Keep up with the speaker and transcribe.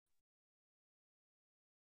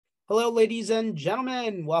Hello, ladies and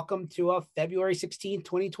gentlemen. Welcome to a February 16th,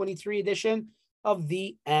 2023 edition of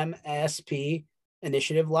the MSP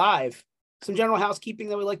Initiative Live. Some general housekeeping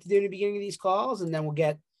that we like to do in the beginning of these calls, and then we'll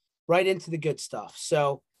get right into the good stuff.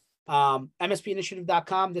 So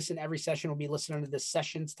MSPinitiative.com, this and every session will be listed under the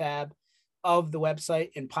Sessions tab of the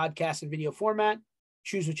website in podcast and video format.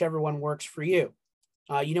 Choose whichever one works for you.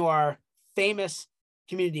 Our famous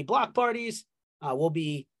community block parties. We'll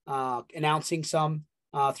be announcing some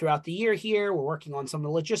throughout the year here. We're working on some of the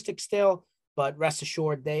logistics still, but rest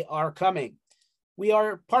assured they are coming. We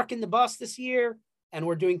are parking the bus this year, and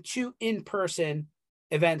we're doing two in-person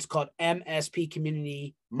events called MSP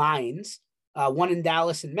Community Minds, one in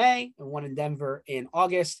Dallas in May and one in Denver in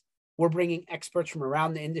August. We're bringing experts from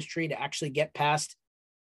around the industry to actually get past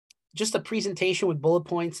just a presentation with bullet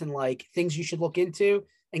points and like things you should look into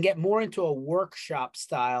and get more into a workshop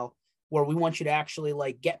style where we want you to actually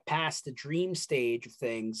like get past the dream stage of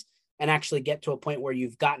things and actually get to a point where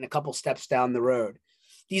you've gotten a couple steps down the road.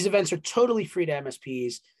 These events are totally free to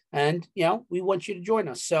MSPs, and we want you to join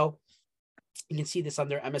us. So you can see this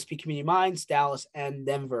under MSP Community Minds, Dallas and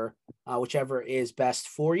Denver, whichever is best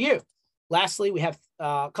for you. Lastly, we have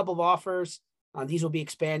a couple of offers. These will be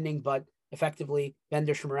expanding, but effectively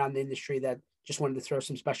vendors from around the industry that just wanted to throw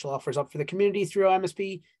some special offers up for the community through our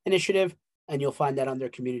MSP initiative. And you'll find that under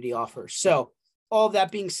community offers. So all of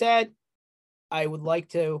that being said, I would like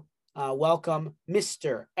to welcome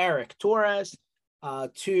Mr. Eric Torres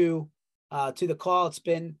to the call. It's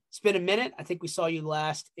been a minute. I think we saw you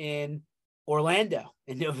last in Orlando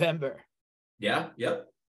in November. Yeah. Yep.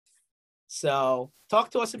 So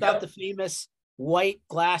talk to us about the famous white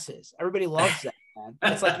glasses. Everybody loves that, man.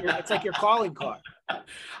 It's like your calling card.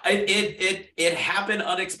 It happened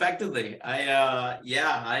unexpectedly. I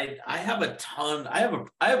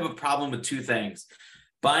have a problem with two things: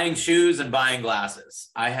 buying shoes and buying glasses.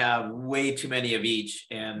 I have way too many of each,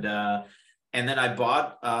 and then I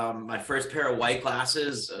bought my first pair of white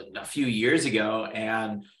glasses a few years ago,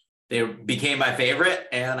 and they became my favorite,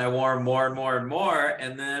 and I wore them more and more and more,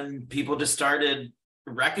 and then people just started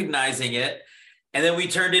recognizing it. And then we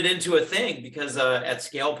turned it into a thing because at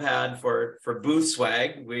Scalepad for booth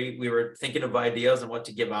swag, we were thinking of ideas on what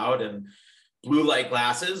to give out, and blue light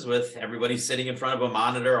glasses with everybody sitting in front of a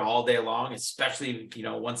monitor all day long, especially,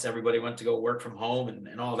 once everybody went to go work from home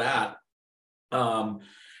and all that.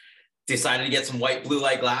 Decided to get some white blue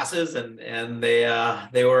light glasses, and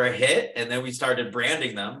they were a hit. And then we started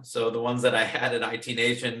branding them. So the ones that I had at IT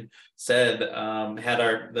Nation said had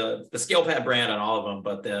the Scalepad brand on all of them,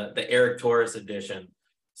 but the Eric Torres edition.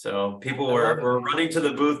 So people were running to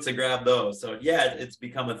the booth to grab those. So yeah, it's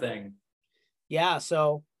become a thing. Yeah.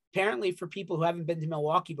 So apparently, for people who haven't been to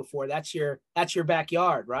Milwaukee before, that's your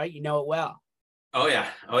backyard, right? You know it well. Oh yeah.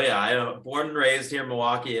 I'm born and raised here in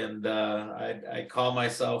Milwaukee, and I call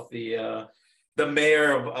myself the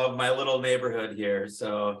mayor of my little neighborhood here.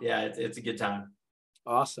 So yeah, it's a good time.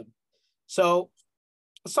 Awesome. So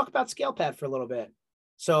let's talk about Scalepad for a little bit.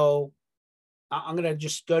 So I'm gonna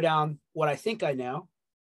just go down what I think I know.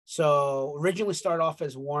 So originally started off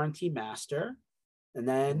as Warranty Master, and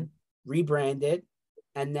then rebranded,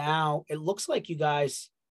 and now it looks like you guys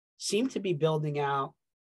seem to be building out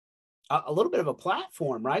a little bit of a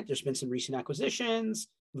platform, right? There's been some recent acquisitions.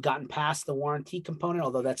 We've gotten past the warranty component,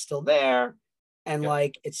 although that's still there. And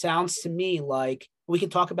it sounds to me like we can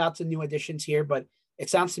talk about the new additions here, but it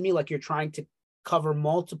sounds to me like you're trying to cover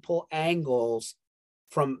multiple angles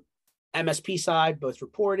from MSP side, both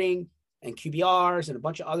reporting and QBRs and a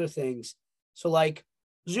bunch of other things. So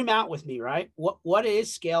zoom out with me, right? What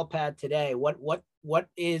is Scalepad today? What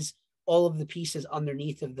is all of the pieces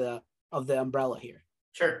underneath of the umbrella here?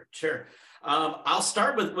 Sure. I'll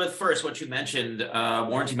start with first what you mentioned,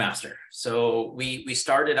 Warranty Master. So we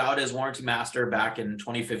started out as Warranty Master back in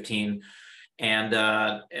 2015,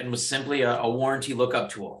 and was simply a warranty lookup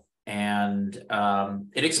tool. And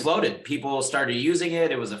it exploded. People started using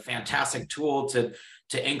it. It was a fantastic tool to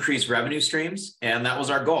increase revenue streams, and that was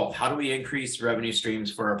our goal. How do we increase revenue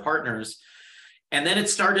streams for our partners? And then it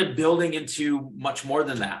started building into much more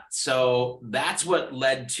than that. So that's what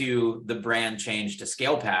led to the brand change to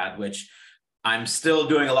Scalepad, which I'm still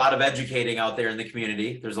doing a lot of educating out there in the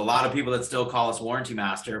community. There's a lot of people that still call us Warranty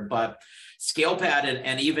Master, but Scalepad,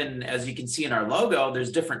 and even as you can see in our logo,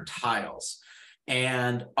 there's different tiles.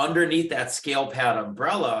 And underneath that Scalepad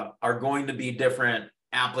umbrella are going to be different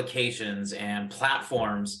applications and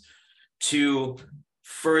platforms to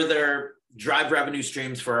further drive revenue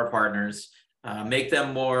streams for our partners, make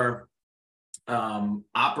them more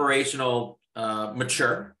operational,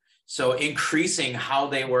 mature. So increasing how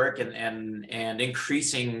they work and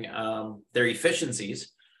increasing their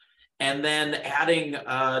efficiencies. and then adding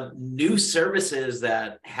new services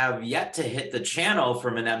that have yet to hit the channel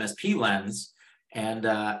from an MSP lens, and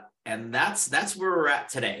that's where we're at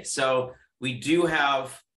today. So we do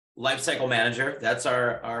have Lifecycle Manager. That's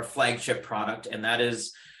our flagship product, and that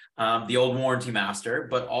is the old Warranty Master,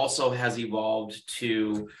 but also has evolved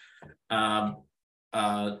to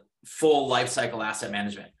full lifecycle asset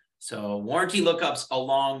management. So warranty lookups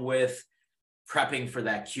along with prepping for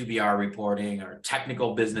that QBR reporting or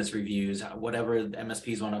technical business reviews, whatever the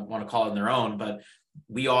MSPs want to call it on their own, but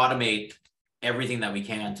we automate everything that we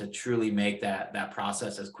can to truly make that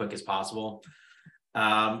process as quick as possible.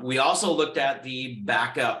 We also looked at the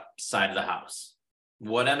backup side of the house.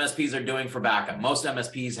 What MSPs are doing for backup. Most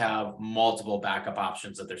MSPs have multiple backup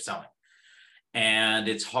options that they're selling. And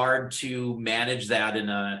it's hard to manage that in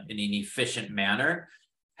an efficient manner,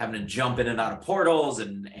 having to jump in and out of portals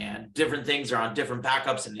and different things are on different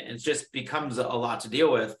backups, and it just becomes a lot to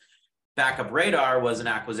deal with. Backup Radar was an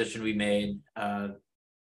acquisition we made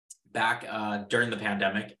back during the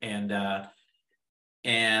pandemic, and that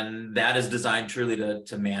is designed truly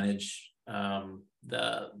to manage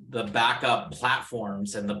the backup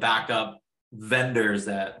platforms and the backup vendors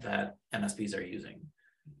that MSPs are using.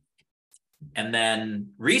 And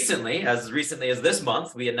then recently as this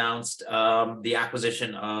month, we announced the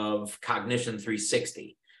acquisition of Cognition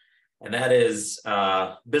 360, and that is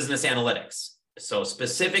business analytics. So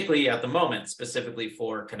specifically at the moment, specifically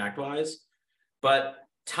for ConnectWise, but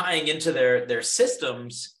tying into their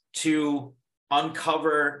systems to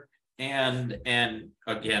uncover and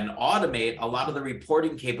again automate a lot of the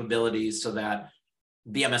reporting capabilities so that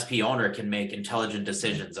the MSP owner can make intelligent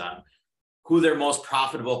decisions on who their most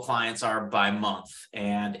profitable clients are by month,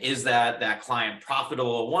 and is that client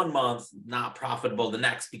profitable one month, not profitable the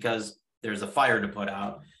next because there's a fire to put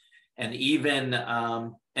out, and even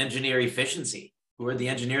engineer efficiency. Who are the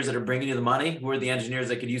engineers that are bringing you the money? Who are the engineers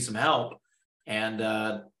that could use some help? And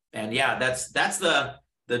yeah, that's the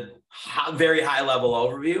very high level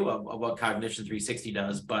overview of what Cognition 360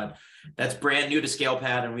 does, but that's brand new to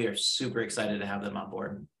Scalepad, and we are super excited to have them on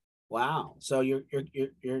board. Wow. So you're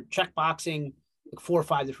checkboxing like 4 or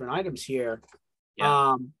 5 different items here.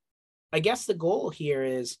 Yeah. I guess the goal here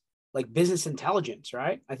is like business intelligence,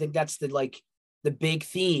 right? I think that's the big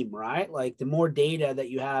theme, right? Like the more data that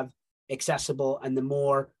you have accessible and the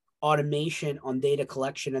more automation on data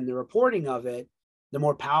collection and the reporting of it, the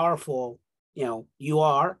more powerful, you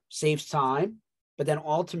are, saves time, but then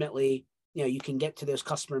ultimately, you can get to those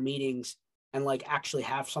customer meetings and like actually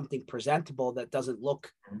have something presentable that doesn't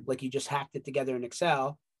look like you just hacked it together in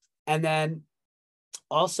Excel. And then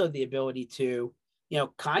also the ability to,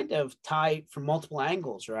 kind of tie from multiple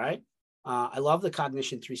angles, right? I love the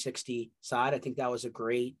Cognition 360 side. I think that was a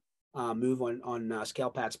great move on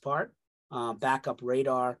Scalepad's part. Backup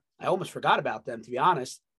Radar, I almost forgot about them, to be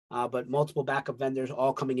honest, but multiple backup vendors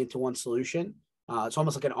all coming into one solution. It's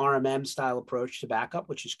almost like an RMM style approach to backup,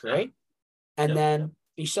 which is great. Yeah. And then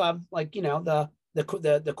you still have like,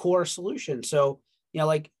 the core solution. So,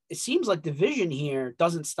 like it seems like the vision here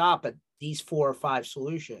doesn't stop at these 4 or 5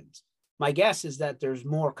 solutions. My guess is that there's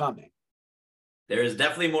more coming. There is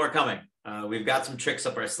definitely more coming. We've got some tricks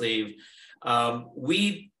up our sleeve.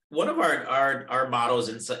 One of our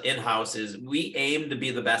mottos in-house is we aim to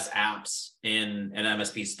be the best apps in an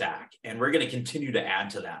MSP stack, and we're going to continue to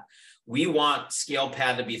add to that. We want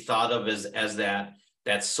Scalepad to be thought of as that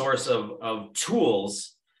source of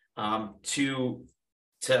tools to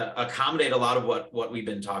accommodate a lot of what we've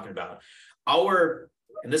been talking about.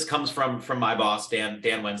 And this comes from my boss, Dan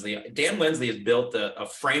Wensley. Dan Wensley has built a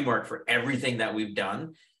framework for everything that we've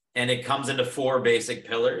done, and it comes into 4 basic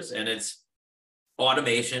pillars, and it's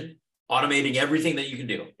automating everything that you can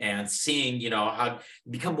do, and seeing, how to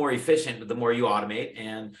become more efficient the more you automate,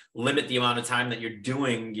 and limit the amount of time that you're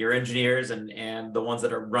doing your engineers and the ones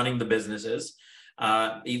that are running the businesses,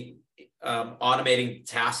 automating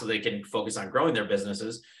tasks so they can focus on growing their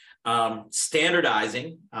businesses,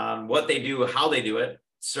 standardizing what they do, how they do it,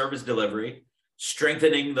 service delivery,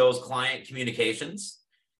 strengthening those client communications.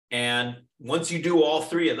 And once you do all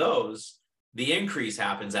 3 of those, the increase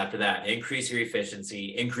happens after that. Increase your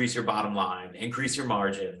efficiency, increase your bottom line, increase your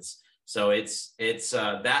margins. So it's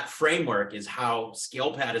that framework is how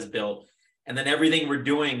Scalepad is built. And then everything we're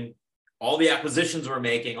doing, all the acquisitions we're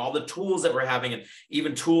making, all the tools that we're having, and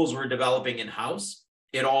even tools we're developing in-house,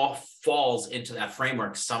 it all falls into that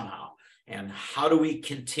framework somehow. And how do we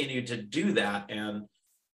continue to do that and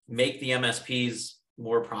make the MSPs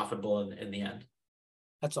more profitable in the end?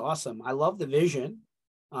 That's awesome. I love the vision.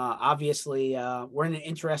 Obviously, we're in an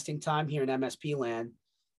interesting time here in MSP land.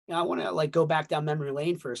 I want to like go back down memory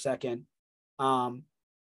lane for a second.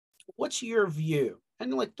 What's your view?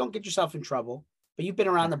 And like, don't get yourself in trouble, but you've been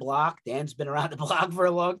around the block. Dan's been around the block for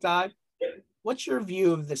a long time. What's your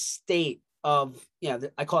view of the state of,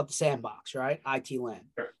 I call it the sandbox, right? IT land.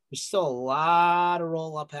 Sure. There's still a lot of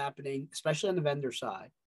roll up happening, especially on the vendor side.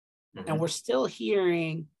 Mm-hmm. And we're still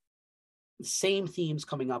hearing the same themes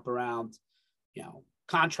coming up around,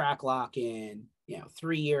 contract lock in,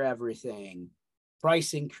 3-year everything,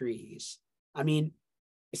 price increase. I mean,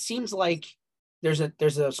 it seems like there's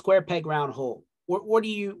a square peg round hole. What do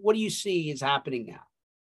you see is happening now?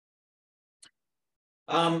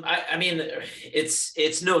 I mean,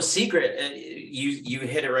 it's no secret. You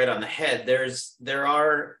hit it right on the head. There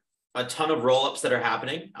are a ton of roll-ups that are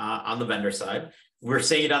happening on the vendor side. We're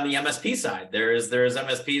seeing it on the MSP side. There's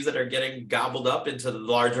MSPs that are getting gobbled up into the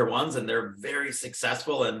larger ones, and they're very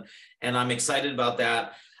successful. And I'm excited about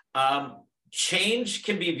that. Change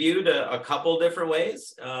can be viewed a couple different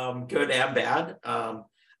ways, good and bad.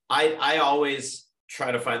 I always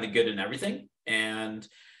try to find the good in everything, and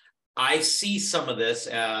I see some of this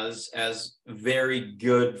as very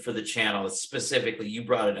good for the channel. Specifically, you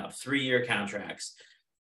brought it up, 3-year contracts.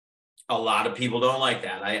 A lot of people don't like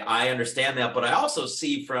that. I understand that, but I also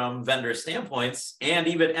see from vendor standpoints and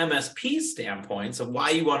even MSP standpoints of why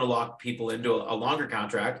you want to lock people into a longer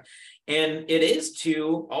contract. And it is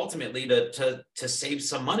to ultimately to save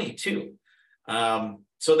some money too.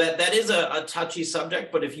 So that is a touchy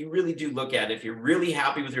subject, but if you really do look at it, if you're really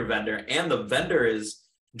happy with your vendor and the vendor is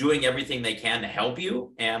doing everything they can to help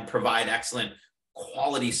you and provide excellent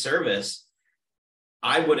quality service,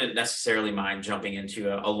 I wouldn't necessarily mind jumping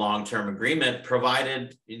into a long-term agreement,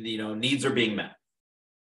 provided, needs are being met.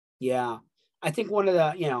 Yeah. I think one of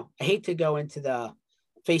the, I hate to go into the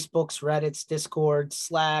Facebooks, Reddits, Discords,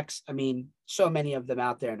 Slacks. I mean, so many of them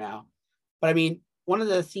out there now. But I mean, one of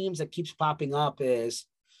the themes that keeps popping up is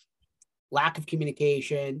lack of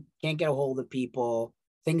communication, can't get a hold of people,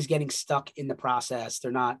 things getting stuck in the process.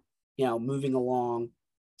 They're not, moving along.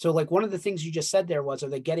 So like one of the things you just said there was, are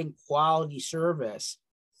they getting quality service?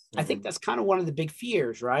 Mm-hmm. I think that's kind of one of the big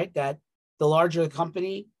fears, right? That the larger the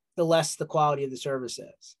company, the less the quality of the service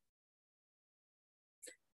is.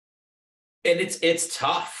 And it's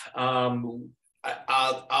tough. I've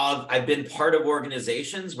been part of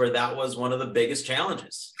organizations where that was one of the biggest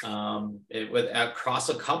challenges. Across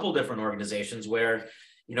a couple different organizations where,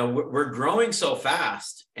 we're growing so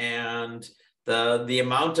fast, and the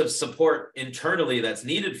amount of support internally that's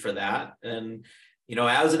needed for that. And,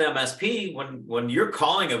 as an MSP, when you're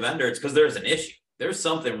calling a vendor, it's because there's an issue, there's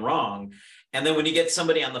something wrong. And then when you get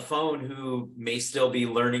somebody on the phone who may still be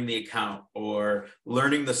learning the account or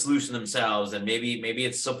learning the solution themselves, and maybe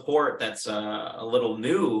it's support that's a little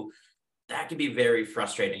new, that can be very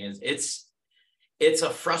frustrating. It's a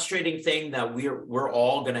frustrating thing that we're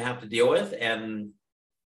all going to have to deal with and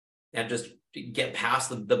just get past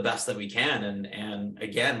the best that we can. And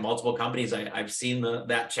again, multiple companies, I've seen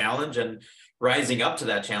that challenge and rising up to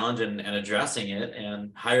that challenge and addressing it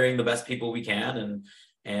and hiring the best people we can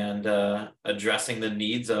and addressing the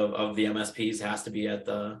needs of the MSPs has to be at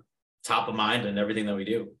the top of mind in everything that we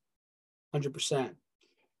do. 100%.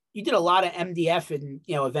 You did a lot of MDF and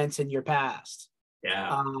events in your past.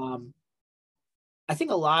 Yeah. I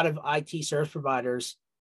think a lot of IT service providers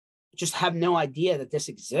just have no idea that this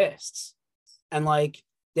exists, and like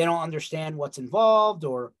they don't understand what's involved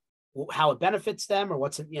or how it benefits them, or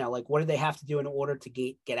what's like what do they have to do in order to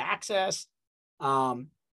get access.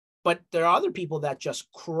 But there are other people that just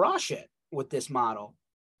crush it with this model.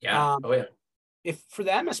 Yeah. Yeah. If for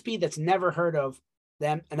the MSP that's never heard of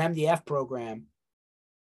an MDF program,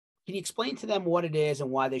 can you explain to them what it is and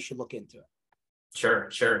why they should look into it? Sure.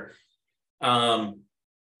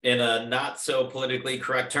 In a not so politically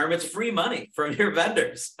correct term, it's free money from your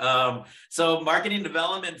vendors. So marketing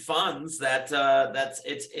development funds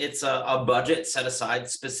it's a budget set aside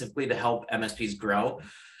specifically to help MSPs grow.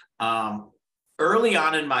 Early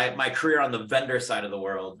on in my career on the vendor side of the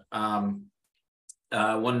world,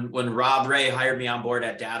 when Rob Ray hired me on board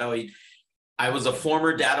at Datto, I was a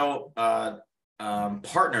former Datto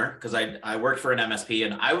partner because I worked for an MSP,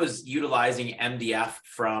 and I was utilizing MDF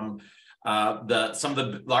from some of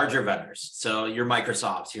the larger vendors. So your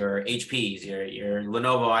Microsofts, your HPs, your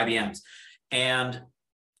Lenovo, IBMs. And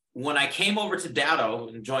when I came over to Datto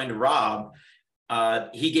and joined Rob,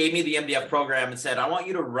 he gave me the MDF program and said, I want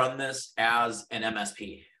you to run this as an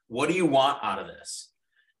MSP. What do you want out of this?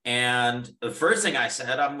 And the first thing I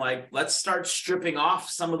said, I'm like, let's start stripping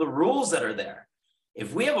off some of the rules that are there.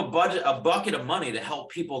 If we have a bucket of money to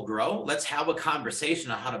help people grow, let's have a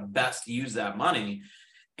conversation on how to best use that money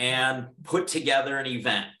and put together an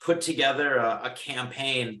event, put together a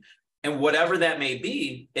campaign And whatever that may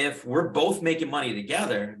be, if we're both making money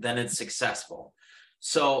together, then it's successful.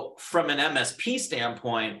 So from an MSP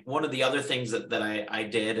standpoint, one of the other things that I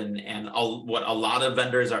did, and what a lot of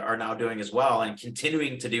vendors are now doing as well, and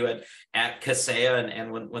continuing to do it at Kaseya,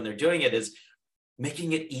 and when they're doing it, is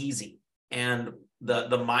making it easy. And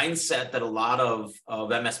the mindset that a lot of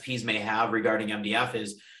MSPs may have regarding MDF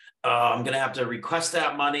is, I'm going to have to request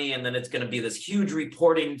that money, and then it's going to be this huge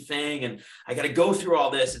reporting thing, and I got to go through all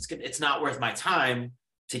this. It's not worth my time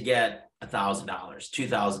to get $1,000,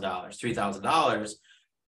 $2,000, $3,000.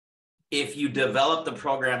 If you develop the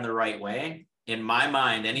program the right way, in my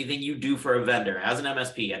mind, anything you do for a vendor as an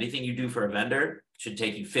MSP, anything you do for a vendor should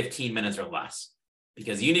take you 15 minutes or less,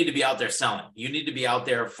 because you need to be out there selling. You need to be out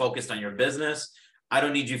there focused on your business. I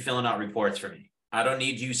don't need you filling out reports for me. I don't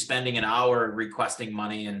need you spending an hour requesting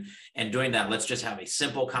money and doing that. Let's just have a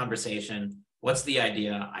simple conversation. What's the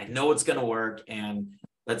idea? I know it's going to work, and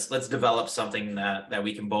let's develop something that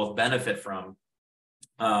we can both benefit from.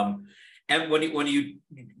 And when you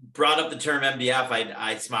brought up the term MDF,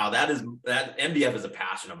 I smiled. That MDF is a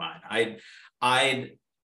passion of mine.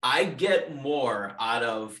 I get more out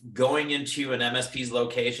of going into an MSP's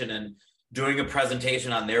location and doing a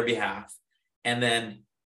presentation on their behalf, and then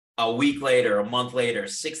a week later, a month later,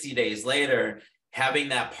 60 days later, having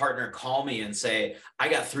that partner call me and say, I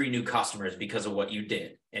got 3 new customers because of what you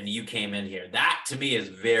did, and you came in here. That to me is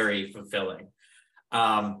very fulfilling.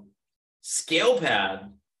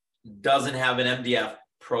 Scalepad doesn't have an MDF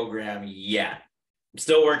program yet. I'm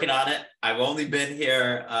still working on it. I've only been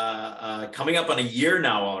here coming up on a year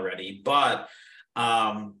now already, but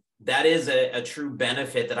that is a true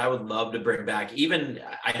benefit that I would love to bring back. Even,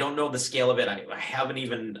 I don't know the scale of it. I haven't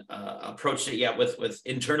even approached it yet with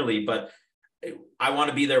internally, but I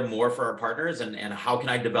want to be there more for our partners, and how can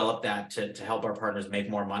I develop that to help our partners make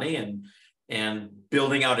more money, and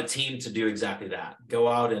building out a team to do exactly that. Go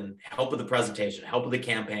out and help with the presentation, help with the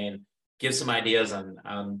campaign, give some ideas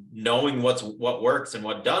on knowing what works and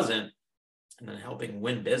what doesn't, and then helping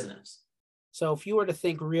win business. So if you were to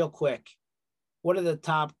think real quick, what are the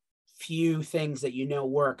top few things that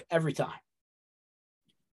work every time?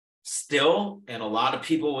 Still, and a lot of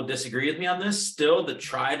people will disagree with me on this, still the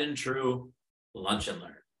tried and true lunch and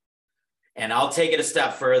learn. And I'll take it a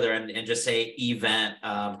step further and just say event,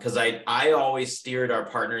 because I always steered our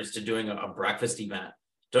partners to doing a breakfast event.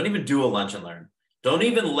 Don't even do a lunch and learn. Don't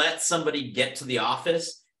even let somebody get to the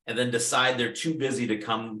office and then decide they're too busy to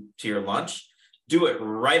come to your lunch. Do it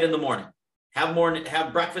right in the morning.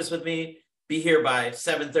 Have breakfast with me. Be here by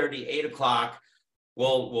 7:30, 8 o'clock.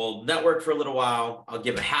 We'll network for a little while. I'll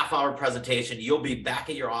give a half-hour presentation. You'll be back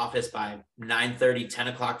at your office by 9:30, 10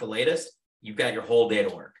 o'clock the latest. You've got your whole day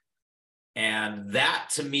to work. And that,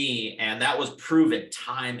 to me, and that was proven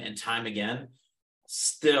time and time again,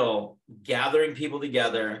 still gathering people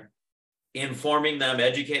together, informing them,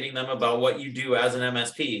 educating them about what you do as an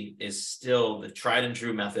MSP is still the tried and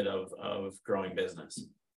true method of growing business.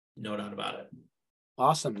 No doubt about it.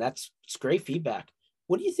 Awesome. That's great feedback.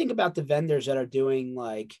 What do you think about the vendors that are doing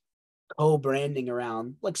like co-branding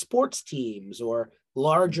around like sports teams or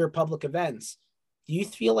larger public events? Do you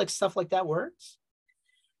feel like stuff like that works?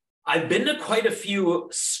 I've been to quite a few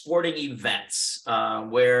sporting events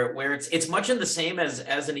where it's much in the same as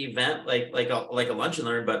an event like a lunch and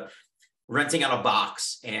learn, but renting out a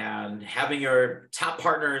box and having your top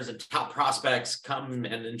partners and top prospects come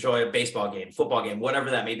and enjoy a baseball game, football game,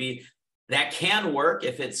 whatever that may be. That can work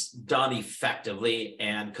if it's done effectively,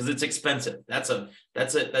 and because it's expensive. That's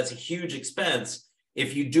a huge expense.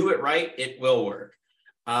 If you do it right, it will work.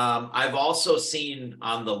 I've also seen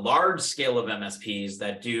on the large scale of MSPs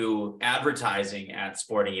that do advertising at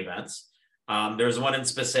sporting events. There's one in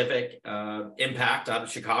specific, Impact out of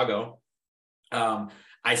Chicago.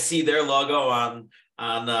 I see their logo on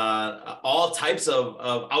all types of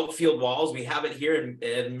outfield walls. We have it here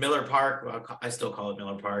in Miller Park. Well, I still call it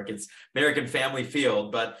Miller Park. It's American Family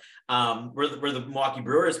Field, but where the Milwaukee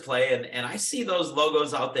Brewers play, and I see those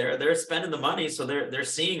logos out there. They're spending the money, so they're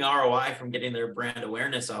seeing ROI from getting their brand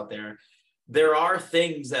awareness out there. There are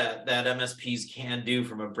things that MSPs can do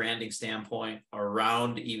from a branding standpoint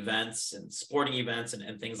around events and sporting events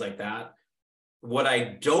and things like that. What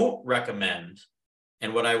I don't recommend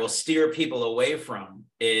and what I will steer people away from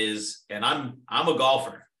is, and I'm a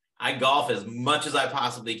golfer. I golf as much as I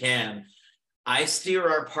possibly can. I steer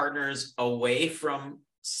our partners away from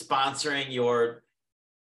sponsoring your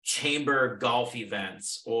chamber golf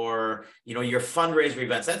events or, your fundraiser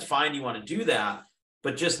events. That's fine. You want to do that.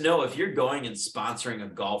 But just know if you're going and sponsoring a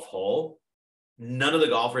golf hole, none of the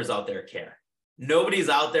golfers out there care. Nobody's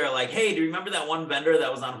out there like, hey, do you remember that one vendor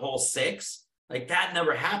that was on hole 6? Like that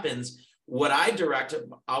never happens. What I direct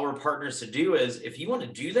our partners to do is, if you want to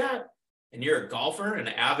do that and you're a golfer, an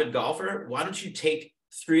avid golfer, why don't you take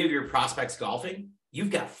 3 of your prospects golfing? You've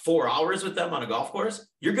got 4 hours with them on a golf course.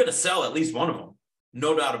 You're going to sell at least one of them,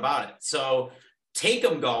 no doubt about it. So take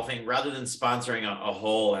them golfing rather than sponsoring a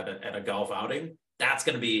hole at a golf outing. That's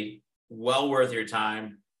going to be well worth your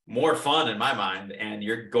time, more fun in my mind, and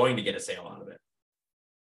you're going to get a sale out of it.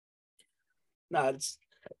 No, it's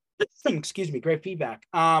excuse me, great feedback.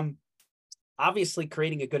 Obviously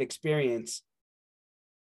creating a good experience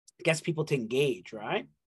gets people to engage, right?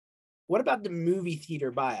 What about the movie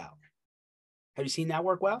theater buyout? Have you seen that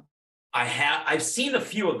work well? I've seen a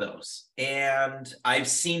few of those, and I've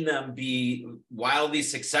seen them be wildly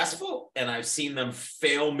successful, and I've seen them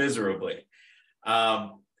fail miserably.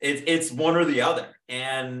 It's one or the other.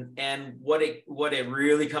 And what it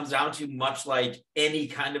really comes down to, much like any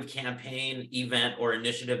kind of campaign, event, or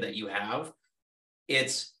initiative that you have,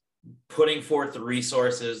 it's putting forth the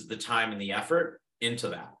resources, the time, and the effort into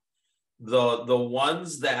that. The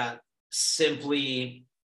ones that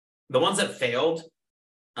failed,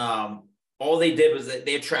 all they did was that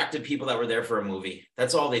they attracted people that were there for a movie.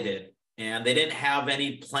 That's all they did. And they didn't have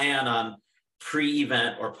any plan on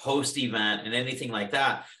pre-event or post-event and anything like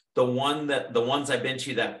that. The ones I've been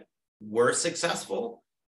to that were successful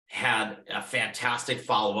had a fantastic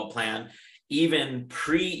follow-up plan, even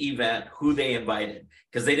pre-event, who they invited,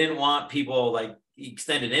 because they didn't want people like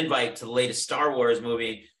extended invite to the latest Star Wars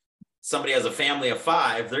movie. Somebody has a family of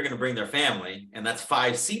 5, they're going to bring their family, and that's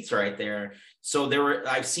 5 seats right there. So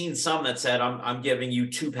I've seen some that said, I'm giving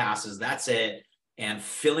you 2 passes, that's it. And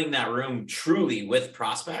filling that room truly with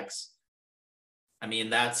prospects. I mean,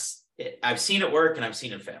 that's it. I've seen it work and I've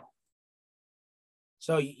seen it fail.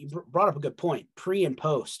 So you brought up a good point, pre and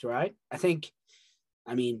post, right? I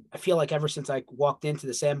feel like ever since I walked into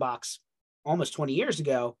the Sandbox almost 20 years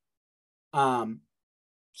ago,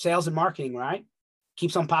 sales and marketing, right,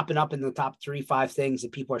 keeps on popping up in the top 3-5 things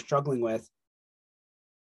that people are struggling with.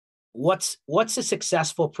 What's a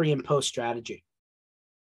successful pre and post strategy?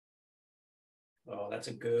 Oh, that's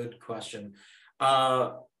a good question.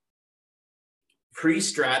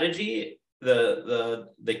 Pre-strategy, the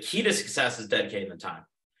key to success is dedicating the time.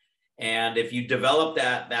 And if you develop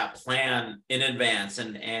that plan in advance,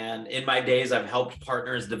 and in my days, I've helped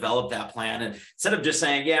partners develop that plan. And instead of just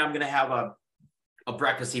saying, yeah, I'm going to have a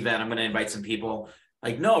breakfast event, I'm going to invite some people,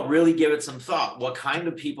 like, no, really give it some thought. What kind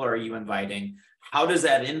of people are you inviting? How does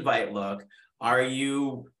that invite look? Are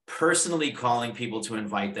you personally calling people to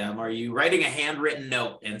invite them? Are you writing a handwritten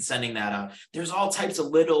note and sending that out? There's all types of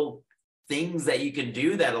little things that you can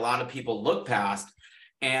do that a lot of people look past.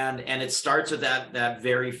 And it starts with that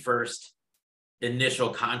very first initial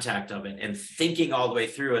contact of it and thinking all the way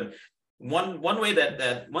through. And one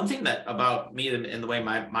thing that about me and the way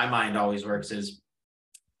my mind always works is,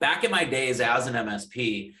 back in my days as an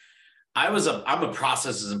MSP, I'm a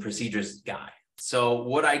processes and procedures guy. So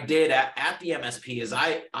what I did at the MSP is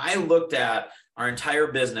I looked at our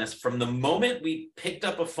entire business from the moment we picked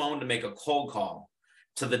up a phone to make a cold call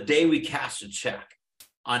to the day we cashed a check,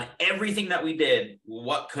 on everything that we did,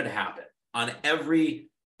 what could happen, on every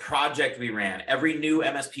project we ran, every new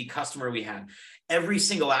MSP customer we had, every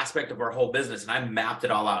single aspect of our whole business. And I mapped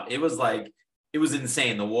it all out. It was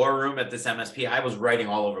insane. The war room at this MSP, I was writing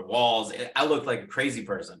all over walls. I looked like a crazy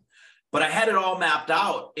person, but I had it all mapped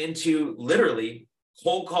out into literally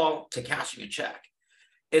cold call to cashing a check.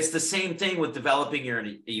 It's the same thing with developing your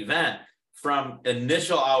event, from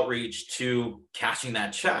initial outreach to cashing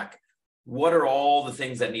that check. What are all the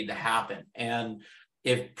things that need to happen? And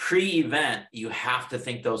if pre-event, you have to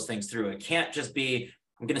think those things through. It can't just be,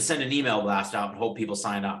 I'm going to send an email blast out and hope people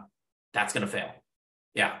sign up. That's going to fail.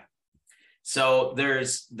 Yeah. So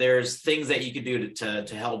there's things that you could do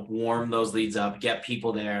to help warm those leads up, get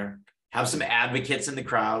people there, have some advocates in the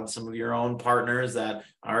crowd, some of your own partners that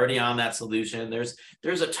are already on that solution. There's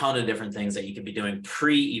a ton of different things that you could be doing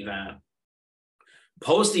pre-event.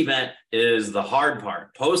 Post-event is the hard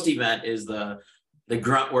part. Post-event is the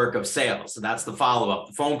grunt work of sales. So that's the follow-up,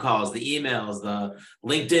 the phone calls, the emails, the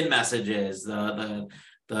LinkedIn messages, the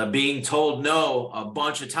being told no a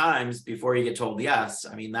bunch of times before you get told yes.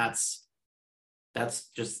 I mean, that's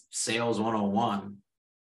just sales 101.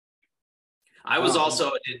 I was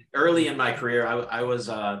also early in my career.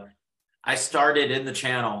 I started in the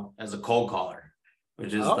channel as a cold caller,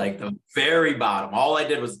 which is like the very bottom. All I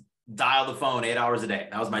did was dial the phone 8 hours a day.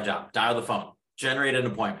 That was my job. Dial the phone, generate an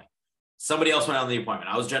appointment. Somebody else went on the appointment.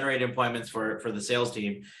 I was generating appointments for the sales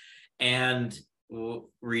team, and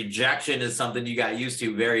rejection is something you got used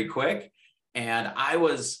to very quick. And I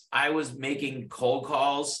was making cold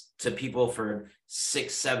calls to people for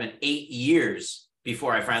 6, 7, 8 years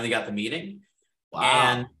before I finally got the meeting. Wow.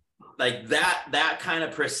 And like that kind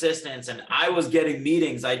of persistence. And I was getting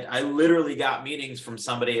meetings. I literally got meetings from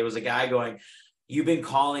somebody. It was a guy going, "You've been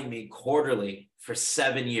calling me quarterly for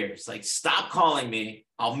 7 years. Like, stop calling me.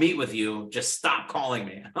 I'll meet with you. Just stop calling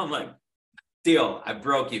me." I'm like, deal. I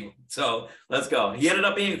broke you. So let's go. He ended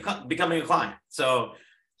up becoming a client. So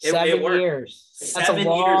it worked. 7 years. That's 7 a years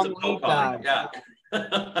long of cold calling. time.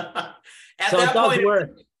 Yeah. So it does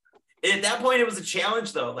work. At that point, it was a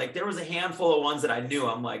challenge though. Like, there was a handful of ones that I knew.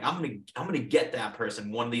 I'm like, I'm gonna get that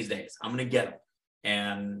person one of these days. I'm gonna get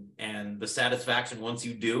them. And the satisfaction once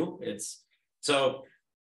you do, it's so.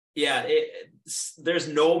 Yeah, there's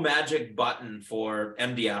no magic button for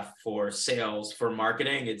MDF, for sales, for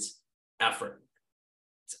marketing. It's effort.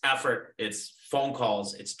 It's effort. It's phone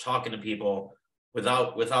calls. It's talking to people.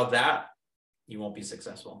 Without that, you won't be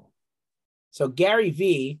successful. So Gary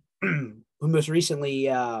V, who most recently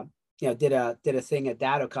did a thing at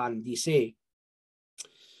DattoCon in DC,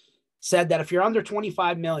 said that if you're under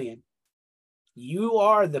 25 million, you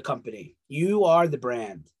are the company, you are the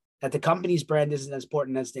brand, that the company's brand isn't as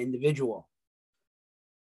important as the individual.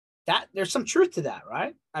 That there's some truth to that,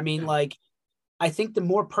 right? I mean, like, I think the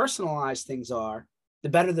more personalized things are, the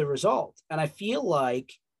better the result. And I feel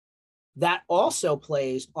like that also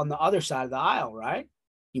plays on the other side of the aisle, right?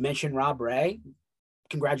 You mentioned Rob Ray.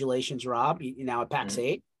 Congratulations, Rob. You're now at PAX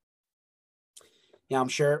 8. You know, I'm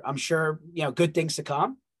sure, good things to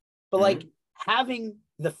come. But like having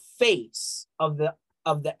the face of the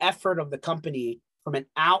effort of the company from an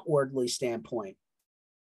outwardly standpoint,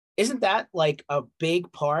 isn't that like a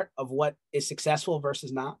big part of what is successful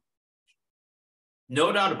versus not?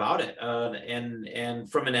 No doubt about it. And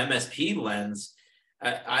from an MSP lens,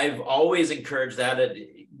 I've always encouraged that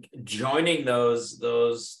joining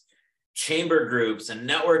those chamber groups and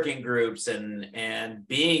networking groups and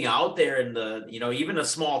being out there in the, even a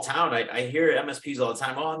small town. I hear MSPs all the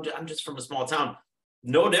time. "Oh, I'm just from a small town."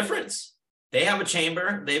 No difference. They have a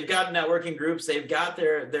chamber. They've got networking groups. They've got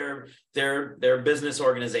their business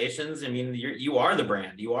organizations. I mean, you are the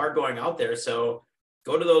brand. You are going out there. So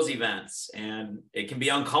go to those events, and it can be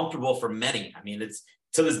uncomfortable for many. I mean, it's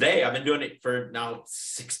to this day, I've been doing it for now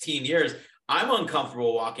 16 years. I'm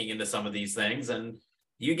uncomfortable walking into some of these things, and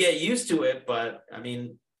you get used to it. But I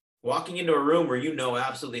mean, walking into a room where you know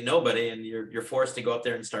absolutely nobody, and you're forced to go up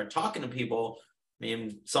there and start talking to people. I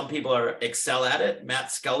mean, some people excel at it.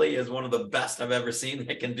 Matt Scully is one of the best I've ever seen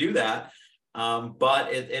that can do that. But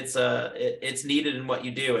it's needed in what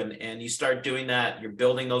you do, and you start doing that. You're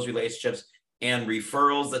building those relationships and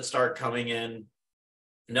referrals that start coming in.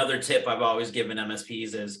 Another tip I've always given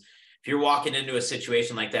MSPs is, if you're walking into a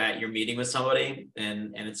situation like that, you're meeting with somebody,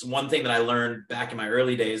 and it's one thing that I learned back in my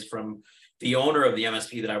early days from the owner of the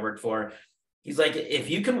MSP that I worked for. He's like, if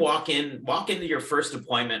you can walk into your first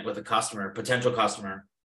appointment with a potential customer,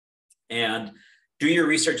 and do your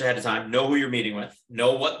research ahead of time, know who you're meeting with,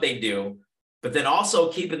 know what they do, but then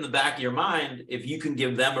also keep in the back of your mind if you can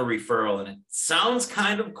give them a referral. And it sounds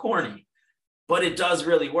kind of corny, but it does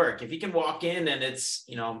really work. If you can walk in and it's,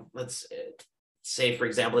 let's say, for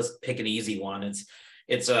example, let's pick an easy one.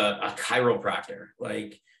 It's a chiropractor.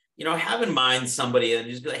 Like, have in mind somebody and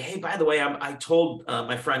just be like, "Hey, by the way, I told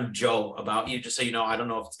my friend Joe about you, just so you know. I don't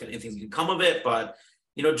know if anything's gonna come of it, but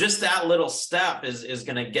just that little step is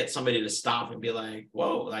gonna get somebody to stop and be like,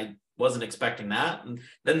 whoa, I wasn't expecting that." And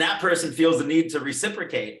then that person feels the need to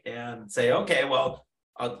reciprocate and say, "Okay, well,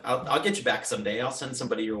 I'll get you back someday. I'll send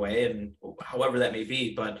somebody your way," and however that may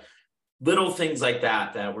be. But little things like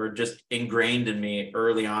that were just ingrained in me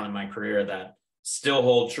early on in my career that still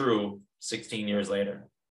hold true 16 years later.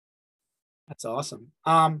 That's awesome.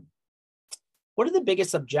 What are the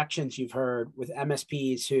biggest objections you've heard with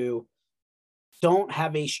MSPs who don't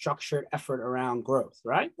have a structured effort around growth,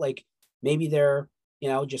 right? Like maybe they're,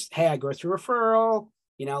 just, "Hey, I go through referral,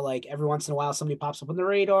 like every once in a while somebody pops up on the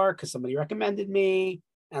radar because somebody recommended me.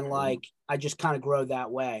 And like, I just kind of grow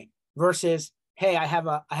that way," versus, "Hey, I have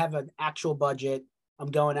an actual budget.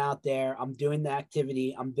 I'm going out there. I'm doing the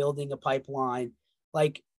activity. I'm building a pipeline."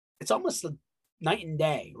 Like, it's almost a night and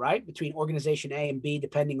day, right? Between organization A and B,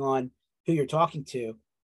 depending on who you're talking to.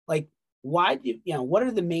 Like, what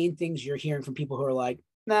are the main things you're hearing from people who are like,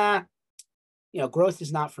 "Nah, growth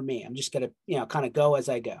is not for me. I'm just going to, kind of go as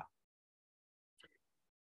I go"?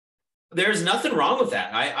 There's nothing wrong with that.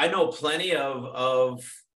 I know plenty of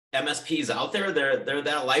MSPs out there. They're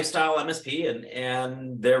that lifestyle MSP,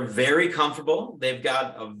 and they're very comfortable. They've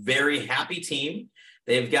got a very happy team.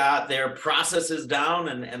 they've got their processes down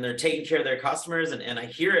and they're taking care of their customers. And I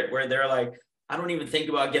hear it where they're like, I don't even think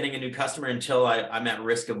about getting a new customer until I'm at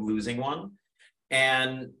risk of losing one.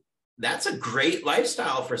 And that's a great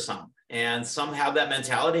lifestyle for some. And some have that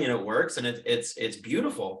mentality and it works, and it's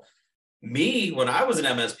beautiful. Me, when I was an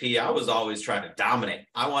MSP, I was always trying to dominate.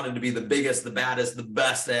 I wanted to be the biggest, the baddest, the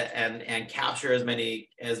best, and capture as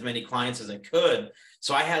many clients as I could.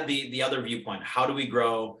 So I had the other viewpoint. How do we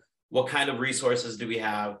grow? What kind of resources do we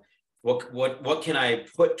have? What can I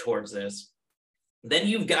put towards this? Then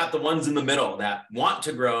you've got the ones in the middle that want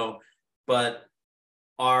to grow, but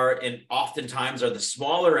and oftentimes are the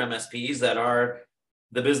smaller MSPs that are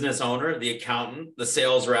the business owner, the accountant, the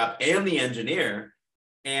sales rep, and the engineer.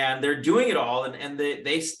 And they're doing it all, and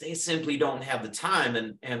they simply don't have the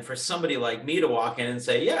time. And for somebody like me to walk in and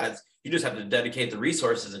say, yeah, you just have to dedicate the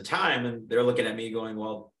resources and time, and they're looking at me going,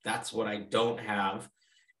 well, that's what I don't have.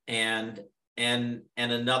 And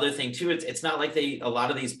another thing too, it's not like a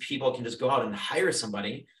lot of these people can just go out and hire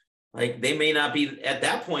somebody. Like, they may not be at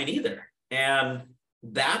that point either. And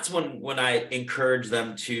that's when I encourage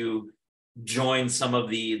them to join some of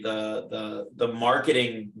the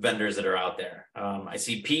marketing vendors that are out there. I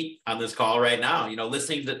see Pete on this call right now,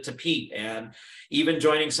 listening to Pete, and even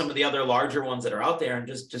joining some of the other larger ones that are out there, and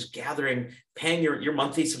just gathering, paying your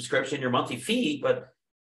monthly subscription, your monthly fee, but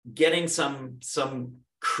getting some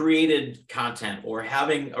created content, or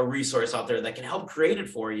having a resource out there that can help create it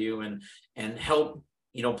for you and help,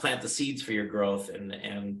 plant the seeds for your growth.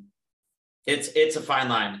 And it's a fine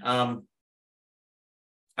line.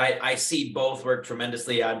 I see both work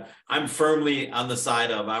tremendously. I'm firmly on the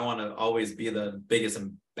side of, I want to always be the biggest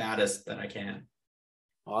and baddest that I can.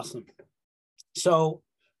 Awesome. So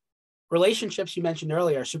relationships, you mentioned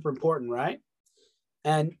earlier, are super important, right?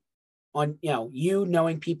 And on, you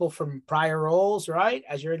knowing people from prior roles, right,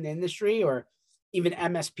 as you're in the industry, or even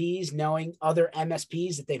MSPs knowing other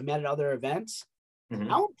MSPs that they've met at other events. Mm-hmm.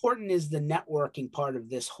 How important is the networking part of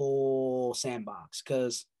this whole sandbox?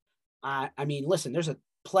 Because I mean, listen, there's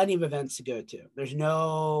plenty of events to go to. There's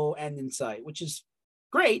no end in sight, which is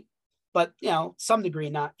great, but some degree,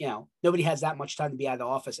 not, nobody has that much time to be out of the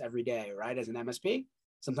office every day, right? As an MSP,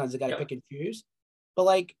 sometimes they got to pick and choose. But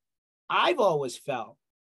like, I've always felt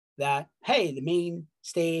that, hey, the main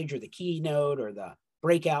stage or the keynote or the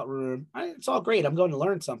breakout room, it's all great. I'm going to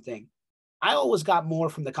learn something. I always got more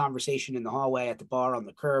from the conversation in the hallway, at the bar, on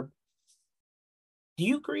the curb. Do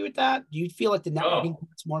you agree with that? Do you feel like the networking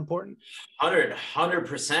is more important?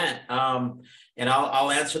 100%. And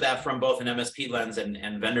I'll answer that from both an MSP lens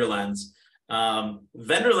and vendor lens.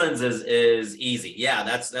 Vendor lens is easy. Yeah,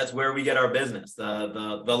 that's where we get our business.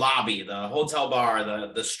 The lobby, the hotel bar,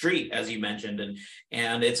 the street, as you mentioned,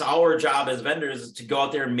 and it's our job as vendors to go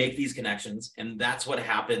out there and make these connections. And that's what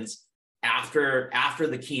happens after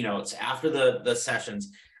the keynotes, after the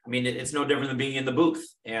sessions. I mean, it's no different than being in the booth.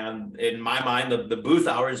 And in my mind, the booth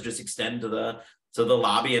hours just extend to the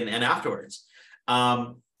lobby and afterwards.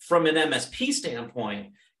 From an MSP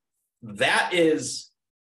standpoint, that is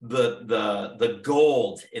the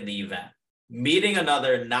gold in the event. Meeting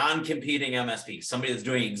another non-competing MSP, somebody that's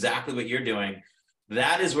doing exactly what you're doing,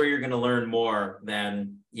 that is where you're going to learn more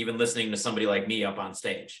than even listening to somebody like me up on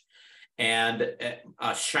stage. And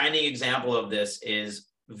a shining example of this is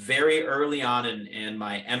very early on in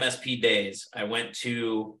my MSP days. I went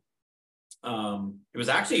to, it was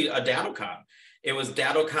actually a DattoCon. It was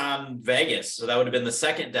DattoCon Vegas. So that would have been the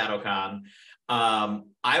second DattoCon.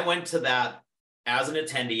 I went to that as an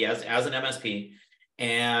attendee, as an MSP,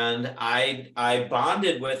 and I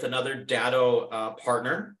bonded with another Datto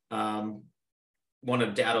partner, one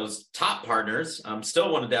of Datto's top partners,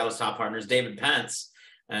 still one of Datto's top partners, David Pence,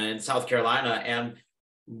 in South Carolina. And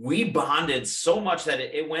we bonded so much that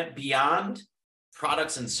it went beyond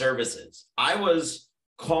products and services. I was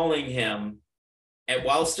calling him,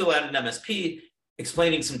 while still at an MSP,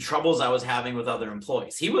 explaining some troubles I was having with other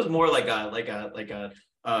employees. He was more like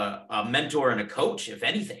a mentor and a coach, if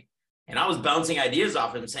anything. And I was bouncing ideas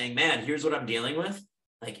off him, saying, man, here's what I'm dealing with.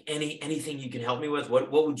 Like, anything you can help me with?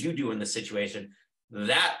 What would you do in this situation?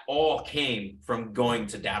 That all came from going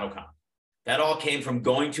to DattoCon. That all came from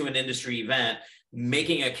going to an industry event,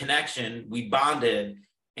 making a connection. We bonded,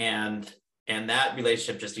 and that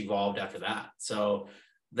relationship just evolved after that. So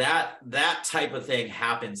that type of thing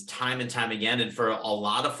happens time and time again. And for a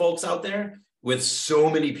lot of folks out there with so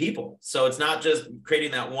many people. So it's not just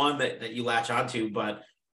creating that one that you latch onto, but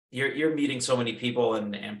you're meeting so many people,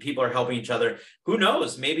 and people are helping each other. Who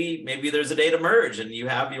knows? Maybe there's a day to merge and you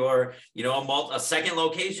have your, a second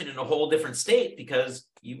location in a whole different state because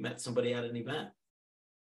you met somebody at an event.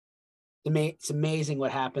 It's amazing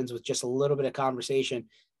what happens with just a little bit of conversation.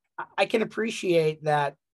 I can appreciate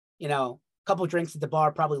that, you know, a couple of drinks at the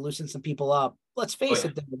bar probably loosen some people up. Let's Oh, face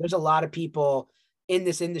yeah. it, there's a lot of people in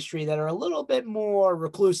this industry that are a little bit more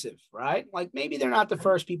reclusive, right? Like maybe they're not the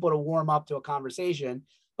first people to warm up to a conversation,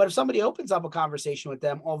 but if somebody opens up a conversation with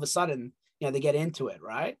them, all of a sudden, you know, they get into it,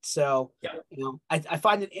 right? So, Yeah. you know, I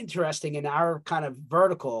find it interesting in our kind of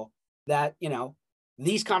vertical that, you know,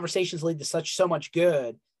 these conversations lead to so much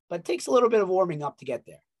good, but it takes a little bit of warming up to get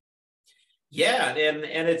there. Yeah,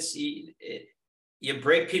 and you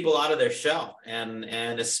break people out of their shell,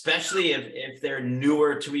 and especially if they're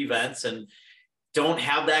newer to events and don't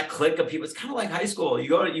have that clique of people. It's kind of like high school. You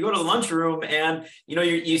go to the lunchroom, and you know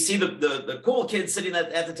you see the cool kids sitting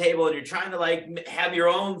at the table, and you're trying to like have your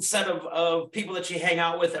own set of people that you hang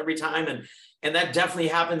out with every time, and that definitely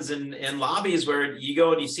happens in lobbies where you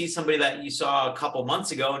go and you see somebody that you saw a couple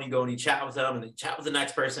months ago, and you go and you chat with them, and you chat with the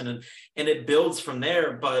next person, and it builds from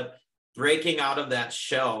there. But breaking out of that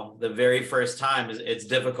shell the very first time it's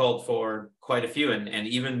difficult for quite a few, and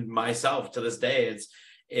even myself to this day,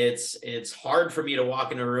 it's hard for me to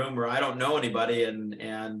walk in a room where I don't know anybody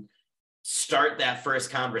and start that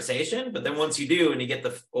first conversation. But then once you do, and you get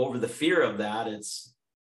over the fear of that,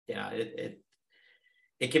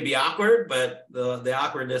 it can be awkward, but the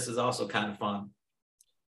awkwardness is also kind of fun.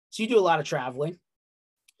 So you do a lot of traveling.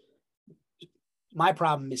 My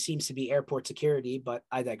problem seems to be airport security, but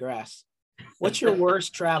I digress. What's your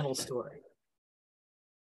worst travel story?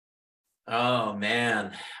 Oh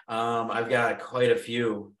man, I've got quite a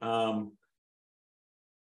few. I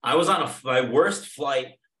was on my worst flight.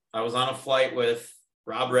 I was on a flight with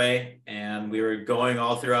Rob Ray, and we were going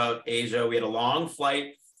all throughout Asia. We had a long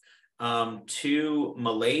flight to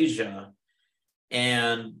Malaysia,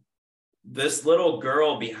 and this little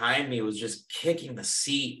girl behind me was just kicking the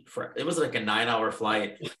seat it was like a 9-hour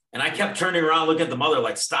flight. And I kept turning around, looking at the mother,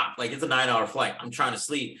 like, stop, like it's a 9-hour flight. I'm trying to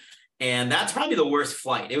sleep. And that's probably the worst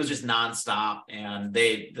flight. It was just nonstop. And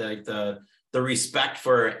the respect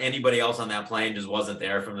for anybody else on that plane just wasn't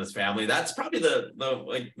there from this family. That's probably the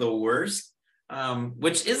worst,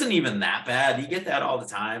 which isn't even that bad. You get that all the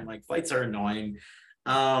time. Like flights are annoying.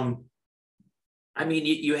 I mean,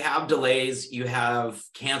 you have delays, you have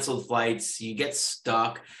canceled flights, you get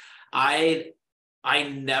stuck. I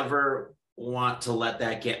never want to let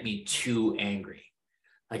that get me too angry.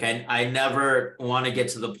 Like I never want to get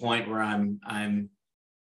to the point where I'm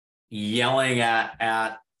yelling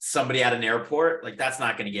at somebody at an airport. Like that's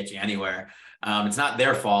not going to get you anywhere. It's not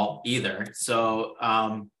their fault either. So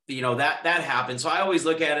you know, that happens. So I always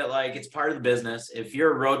look at it like it's part of the business. If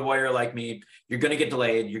you're a road warrior like me, you're going to get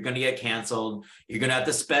delayed. You're going to get canceled. You're going to have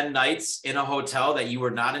to spend nights in a hotel that you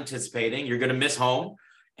were not anticipating. You're going to miss home,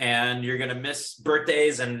 and you're going to miss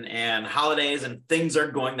birthdays and holidays, and things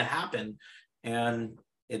are going to happen. And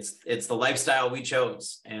it's the lifestyle we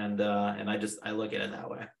chose. And I look at it that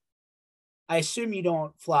way. I assume you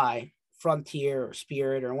don't fly Frontier or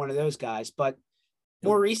Spirit or one of those guys, but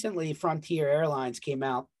more recently, Frontier Airlines came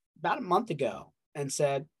out about a month ago and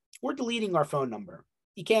said, we're deleting our phone number.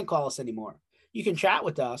 You can't call us anymore. You can chat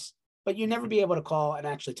with us, but you'll never be able to call and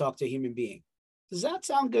actually talk to a human being. Does that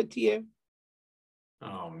sound good to you?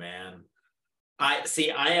 Oh man.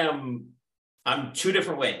 I'm two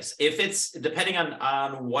different ways. If it's depending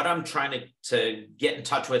on what I'm trying to get in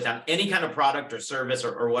touch with on any kind of product or service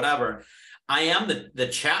or whatever, I am the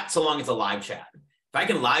chat so long as it's a live chat. If I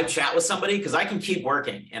can live chat with somebody, because I can keep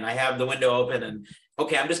working and I have the window open and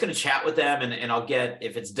okay, I'm just going to chat with them and I'll get,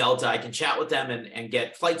 if it's Delta, I can chat with them and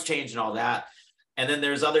get flights changed and all that. And then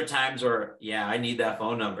there's other times where, yeah, I need that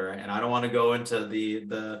phone number and I don't want to go into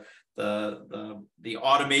the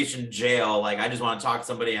automation jail. Like I just want to talk to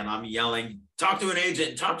somebody and I'm yelling, talk to an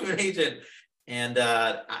agent. And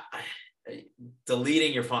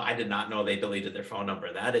deleting your phone. I did not know they deleted their phone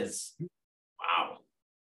number. That is, wow.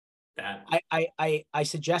 I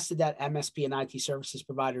suggested that MSP and IT services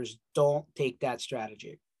providers don't take that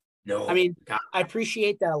strategy. No, I mean, I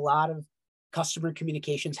appreciate that a lot of customer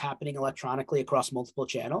communications happening electronically across multiple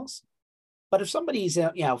channels. But if somebody's,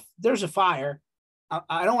 there's a fire,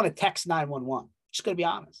 I don't want to text 911. Just going to be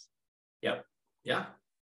honest. Yep. Yeah.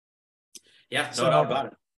 Yeah. No doubt about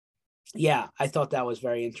it. Yeah. I thought that was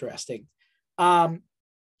very interesting.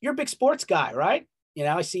 You're a big sports guy, right? You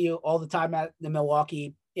know, I see you all the time at the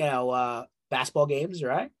Milwaukee, basketball games,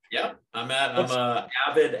 right? Yeah. I'm a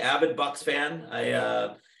avid Bucks fan.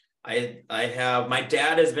 I have, my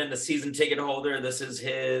dad has been the season ticket holder. This is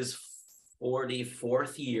his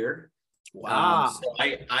 44th year. Wow. So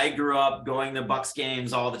I grew up going to Bucks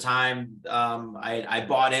games all the time. I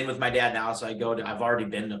bought in with my dad now, so I've already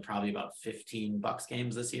been to probably about 15 Bucks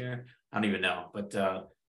games this year. I don't even know, but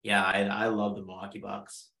yeah, I love the Milwaukee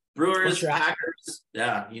Bucks. Brewers, Packers,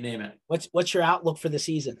 yeah, you name it. What's your outlook for the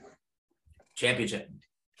season? Championship,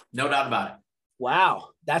 no doubt about it. Wow,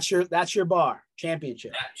 that's your bar.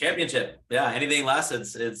 Championship. Yeah, championship. Yeah, anything less,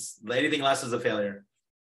 it's anything less is a failure.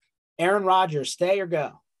 Aaron Rodgers, stay or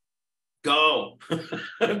go? Go.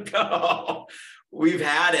 Go. We've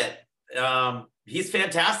had it. He's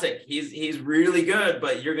fantastic. He's really good,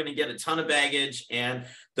 but you're going to get a ton of baggage. And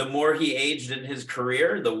the more he aged in his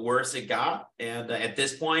career, the worse it got. And at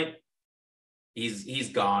this point, he's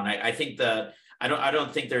gone. I think I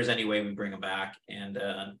don't think there's any way we bring him back.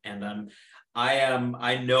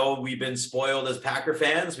 I know we've been spoiled as Packer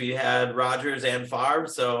fans. We had Rodgers and Favre,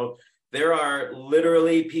 so there are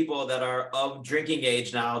literally people that are of drinking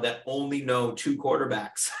age now that only know two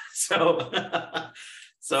quarterbacks.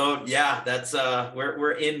 So yeah, that's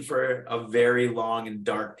we're in for a very long and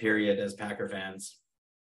dark period as Packer fans.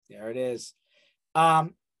 There it is.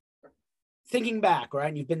 Thinking back,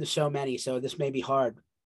 right? You've been to so many, so this may be hard.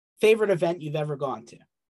 Favorite event you've ever gone to?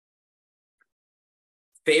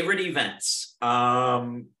 Favorite events.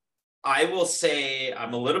 I will say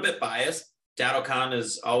I'm a little bit biased. DattoCon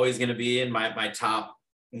is always going to be in my top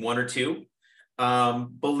one or two.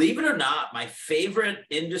 Believe it or not, my favorite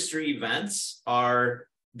industry events are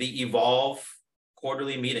the Evolve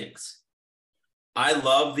quarterly meetings. I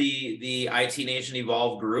love the IT Nation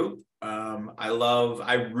Evolve group.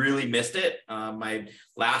 I really missed it. My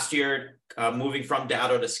last year, moving from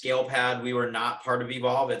Datto to Scalepad, we were not part of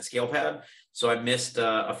Evolve at Scalepad. So I missed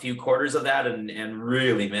a few quarters of that and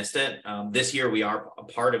really missed it. This year we are a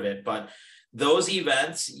part of it, but those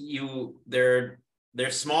events, they're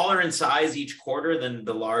smaller in size each quarter than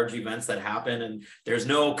the large events that happen. And there's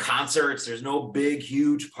no concerts, there's no big,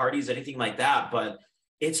 huge parties, anything like that. But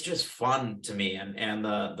it's just fun to me. And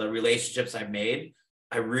the relationships I've made,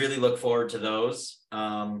 I really look forward to those.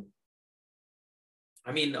 I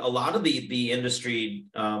mean, a lot of the industry,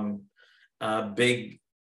 big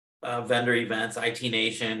vendor events, IT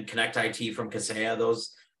Nation, Connect IT from Kaseya,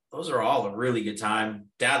 those are all a really good time.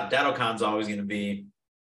 DattoCon's always going to be,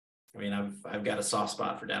 I mean, I've got a soft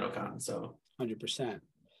spot for DattoCon, so. 100%.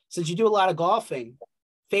 Since you do a lot of golfing,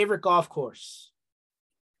 favorite golf course?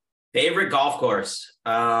 Favorite golf course?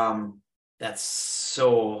 That's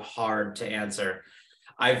so hard to answer.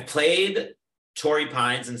 I've played Torrey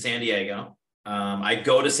Pines in San Diego. I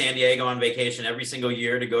go to San Diego on vacation every single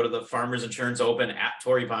year to go to the Farmers Insurance Open at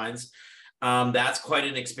Torrey Pines. That's quite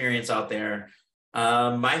an experience out there.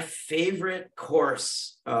 My favorite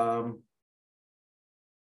course, I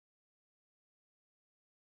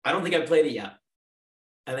don't think I've played it yet.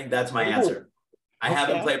 I think that's my answer. I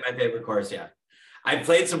haven't played my favorite course yet. I've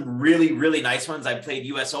played some really, really nice ones. I've played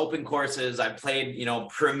US Open courses. I've played,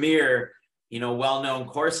 premier, well-known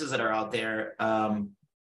courses that are out there.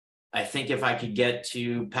 I think if I could get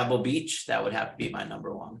to Pebble Beach, that would have to be my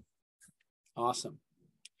number one. Awesome.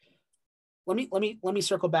 Let me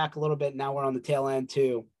circle back a little bit. Now we're on the tail end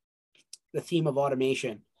to the theme of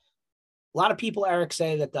automation. A lot of people, Eric,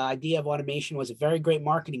 say that the idea of automation was a very great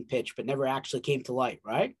marketing pitch, but never actually came to light,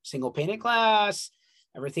 right? Single pane of glass,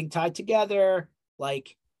 everything tied together.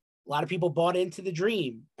 Like a lot of people bought into the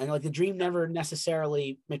dream, and like the dream never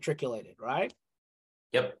necessarily matriculated, right?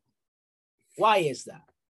 Yep. Why is that?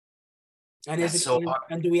 And That's is it so hard.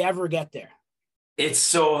 And do we ever get there? It's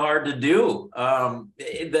so hard to do.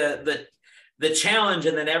 The challenge,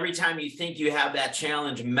 and then every time you think you have that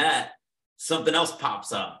challenge met, something else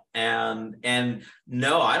pops up. And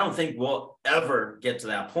no, I don't think we'll ever get to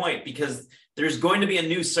that point, because there's going to be a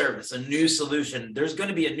new service, a new solution. There's going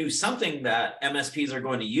to be a new something that MSPs are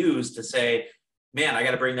going to use to say, man, I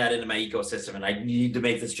got to bring that into my ecosystem, and I need to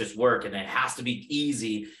make this just work, and it has to be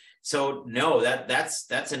easy. So no,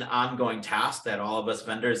 that's an ongoing task that all of us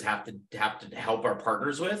vendors have to help our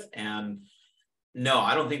partners with. And no,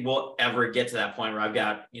 I don't think we'll ever get to that point where I've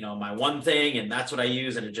got, my one thing and that's what I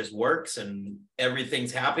use and it just works and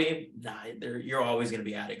everything's happy. Nah, you're always going to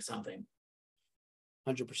be adding something.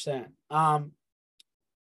 100%.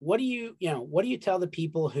 What do you tell the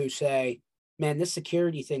people who say, man, this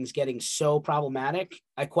security thing's getting so problematic,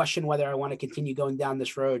 I question whether I want to continue going down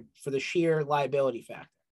this road for the sheer liability factor?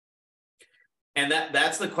 And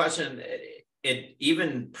that's the question.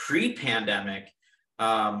 Even pre-pandemic,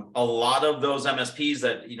 a lot of those MSPs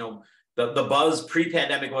that, the buzz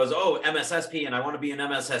pre-pandemic was, oh, MSSP, and I want to be an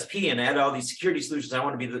MSSP and add all these security solutions. I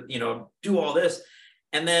want to be do all this.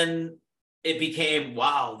 And then it became,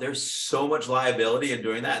 wow, there's so much liability in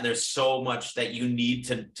doing that. And there's so much that you need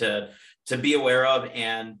to be aware of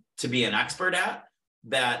and to be an expert at,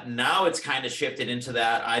 that now it's kind of shifted into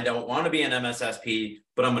that. I don't want to be an MSSP,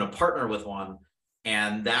 but I'm going to partner with one.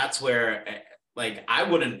 And that's where, like, I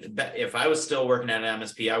wouldn't, if I was still working at an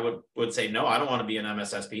MSP, I would say, no, I don't want to be an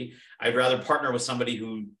MSSP. I'd rather partner with somebody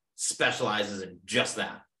who specializes in just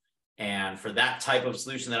that. And for that type of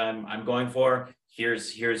solution that I'm going for,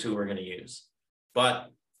 here's who we're going to use.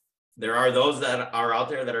 But there are those that are out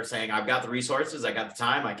there that are saying, I've got the resources, I got the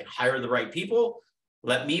time, I can hire the right people.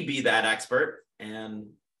 Let me be that expert, and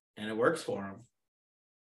it works for them.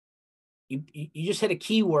 You just hit a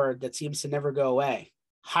keyword that seems to never go away: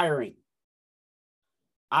 hiring.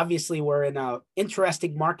 Obviously, we're in an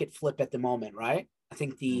interesting market flip at the moment, right? I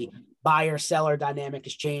think the buyer-seller dynamic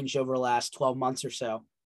has changed over the last 12 months or so.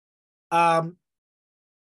 How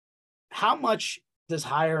much does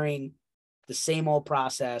hiring, the same old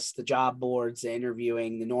process, the job boards, the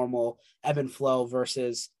interviewing, the normal ebb and flow,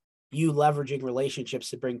 versus you leveraging relationships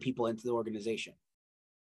to bring people into the organization?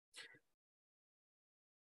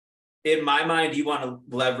 In my mind, you want to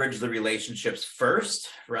leverage the relationships first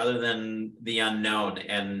rather than the unknown.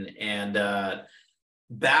 And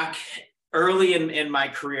back early in my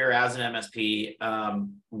career as an MSP,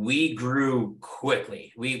 we grew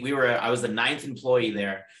quickly. I was the 9th employee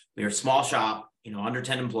there. We were a small shop, under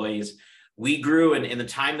 10 employees. We grew, in the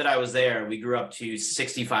time that I was there, we grew up to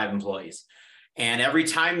 65 employees. And every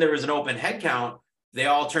time there was an open headcount, they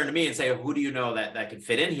all turned to me and say, who do you know that could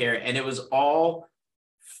fit in here? And it was all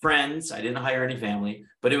friends. I didn't hire any family,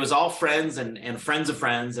 but it was all friends and friends of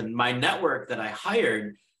friends. And my network that I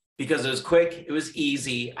hired, because it was quick, it was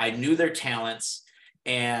easy, I knew their talents,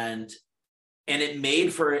 and it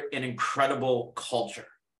made for an incredible culture.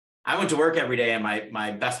 I went to work every day and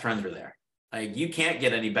my best friends were there. Like, you can't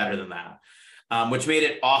get any better than that, which made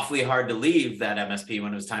it awfully hard to leave that MSP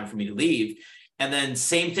when it was time for me to leave. And then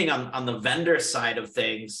same thing on the vendor side of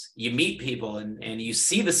things. You meet people and you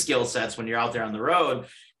see the skill sets when you're out there on the road.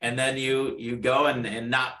 And then you go and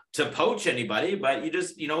not to poach anybody, but you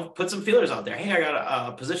just, put some feelers out there. Hey, I got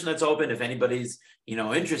a position that's open if anybody's,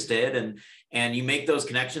 interested. And you make those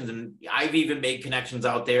connections. And I've even made connections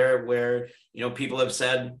out there where, people have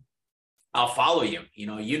said, I'll follow you,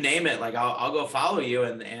 you name it, like I'll go follow you.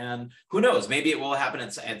 And who knows, maybe it will happen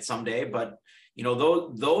at someday, but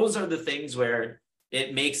those are the things where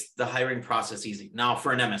it makes the hiring process easy. Now,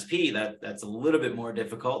 for an MSP, that's a little bit more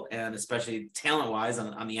difficult, and especially talent-wise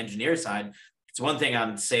on the engineer side. It's one thing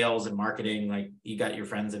on sales and marketing, like you got your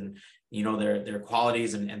friends and their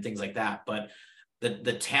qualities and things like that. But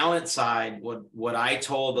the talent side, what I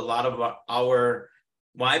told a lot of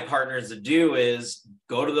my partners to do is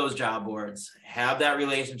go to those job boards, have that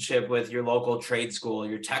relationship with your local trade school,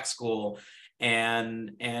 your tech school,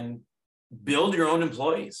 and build your own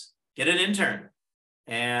employees, get an intern.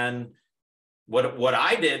 And what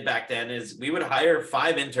I did back then is we would hire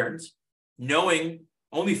 5 interns, knowing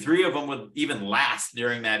only 3 of them would even last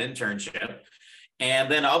during that internship.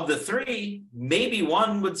 And then of the 3, maybe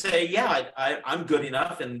 1 would say, yeah, I'm good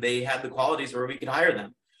enough. And they had the qualities where we could hire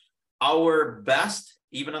them. Our best,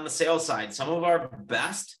 even on the sales side, some of our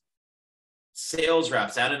best sales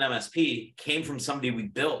reps at an MSP came from somebody we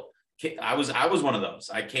built. I was one of those.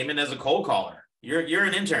 I came in as a cold caller. You're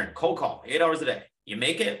an intern, cold call, 8 hours a day. You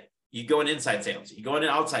make it, you go in inside sales, you go into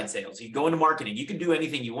outside sales, you go into marketing, you can do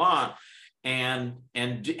anything you want. And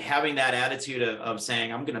having that attitude of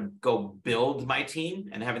saying, I'm going to go build my team,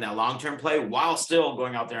 and having that long-term play while still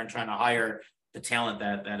going out there and trying to hire the talent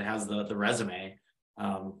that has the resume.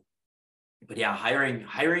 But yeah,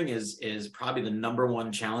 hiring is probably the number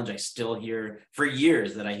one challenge I still hear for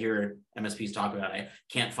years that I hear MSPs talk about. I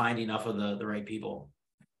can't find enough of the right people.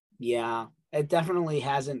 Yeah, it definitely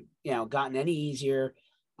hasn't, gotten any easier.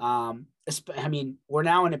 I mean, we're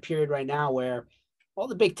now in a period right now where all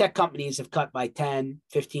the big tech companies have cut by 10,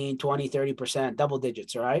 15, 20, 30%, double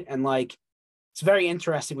digits, right? And like, it's very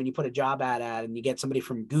interesting when you put a job ad and you get somebody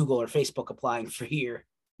from Google or Facebook applying for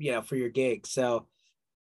for your gig. So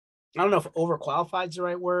I don't know if overqualified is the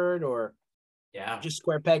right word, or just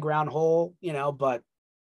square peg, round hole, but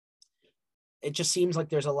it just seems like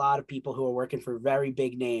there's a lot of people who are working for very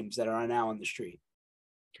big names that are now on the street.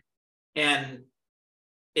 And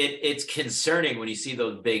it's concerning when you see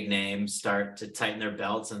those big names start to tighten their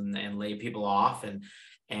belts and lay people off. And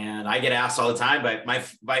I get asked all the time by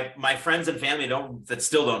my friends and family that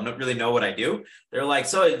still don't really know what I do. They're like,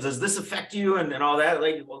 so does this affect you and all that?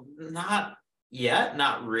 Like, well, not yet,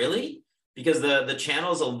 not really, because the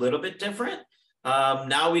channel is a little bit different.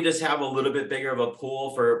 Now we just have a little bit bigger of a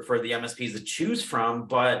pool for the MSPs to choose from,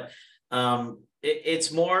 but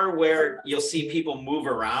It's more where you'll see people move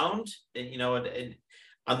around, and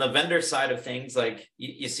on the vendor side of things, like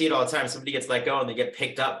you see it all the time. Somebody gets let go and they get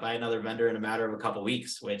picked up by another vendor in a matter of a couple of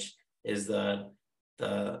weeks, which is the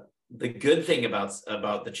good thing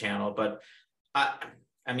about the channel. But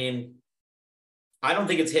I mean, I don't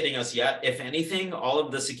think it's hitting us yet. If anything, all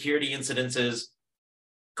of the security incidences,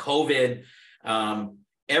 COVID,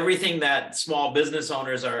 everything that small business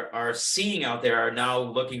owners are seeing out there are now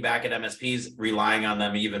looking back at MSPs, relying on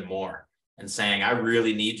them even more and saying, I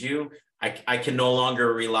really need you. I can no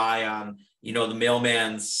longer rely on, the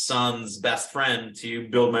mailman's son's best friend to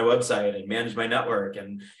build my website and manage my network.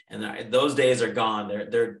 And those days are gone.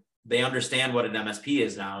 They understand what an MSP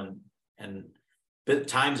is now. And the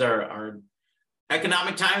times are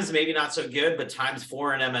economic times, maybe not so good, but times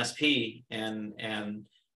for an MSP and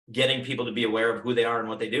getting people to be aware of who they are and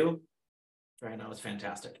what they do right now is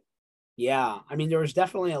fantastic. Yeah. I mean, there was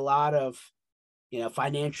definitely a lot of,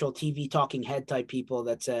 financial TV talking head type people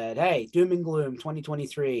that said, hey, doom and gloom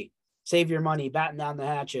 2023, save your money, batten down the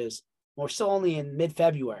hatches. We're still only in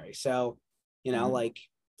mid-February. So, like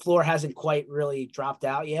floor hasn't quite really dropped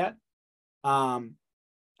out yet. And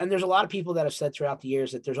there's a lot of people that have said throughout the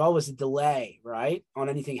years that there's always a delay, right, on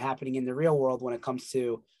anything happening in the real world when it comes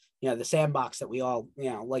to, the sandbox that we all,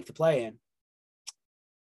 like to play in.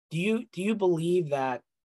 Do you believe that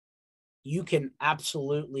you can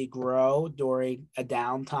absolutely grow during a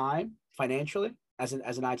downtime financially as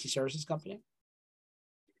an IT services company?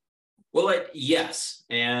 Well, yes,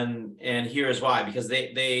 and here's why: because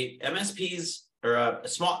they MSPs or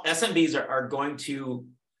small SMBs are going to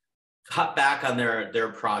cut back on their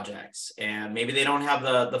projects, and maybe they don't have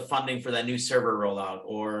the funding for that new server rollout,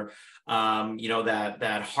 or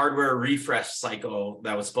that hardware refresh cycle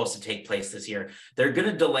that was supposed to take place this year. They're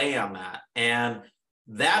going to delay on that, and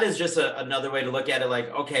that is just another way to look at it. Like,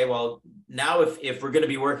 okay, well, now if we're going to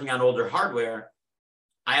be working on older hardware,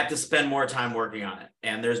 I have to spend more time working on it,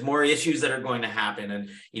 and there's more issues that are going to happen, and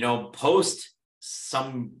post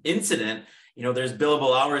some incident, there's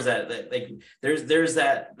billable hours that like there's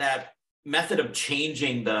that method of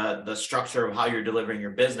changing the structure of how you're delivering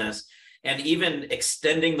your business, and even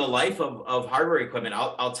extending the life of hardware equipment.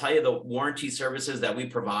 I'll tell you, the warranty services that we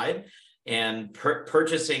provide and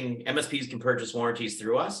purchasing, MSPs can purchase warranties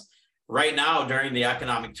through us. Right now, during the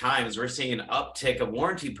economic times, we're seeing an uptick of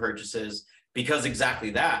warranty purchases because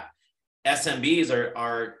exactly that. SMBs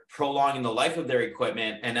are prolonging the life of their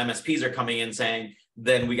equipment, and MSPs are coming in saying,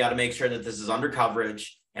 then we got to make sure that this is under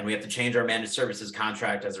coverage, and we have to change our managed services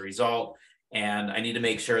contract as a result. And I need to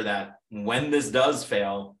make sure that when this does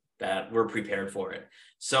fail, that we're prepared for it.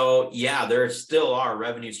 So yeah, there still are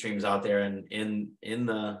revenue streams out there in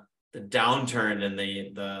the downturn in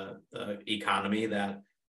the economy that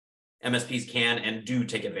MSPs can and do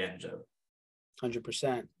take advantage of.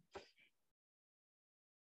 100%.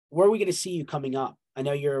 Where are we going to see you coming up? I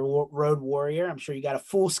know you're a road warrior. I'm sure you got a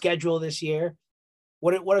full schedule this year.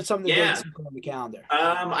 What are some of the dates you put on the calendar?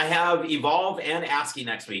 I have Evolve and ASCII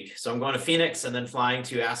next week. So I'm going to Phoenix and then flying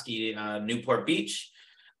to ASCII Newport Beach.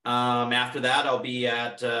 After that, I'll be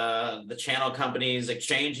at the Channel Company's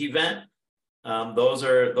Exchange event. Those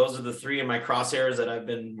are the three of my crosshairs that I've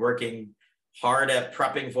been working hard at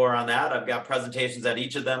prepping for on that. I've got presentations at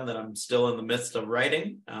each of them that I'm still in the midst of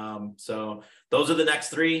writing. So those are the next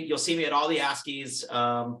three. You'll see me at all the ASCIIs.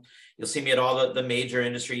 You'll see me at all the major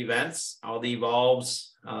industry events, all the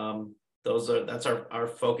Evolves. That's our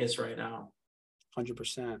focus right now.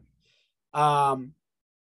 100%. I'm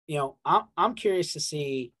curious to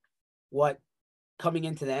see what coming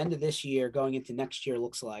into the end of this year, going into next year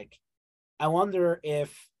looks like. I wonder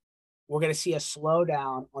if we're going to see a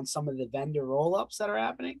slowdown on some of the vendor roll-ups that are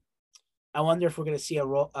happening. I wonder if we're going to see a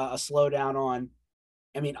slowdown on,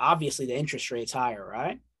 obviously the interest rate's higher,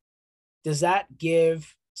 right? Does that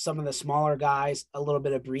give some of the smaller guys a little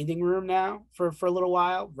bit of breathing room now for a little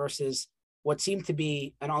while versus what seemed to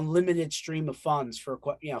be an unlimited stream of funds for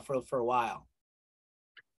a while?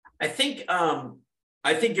 I think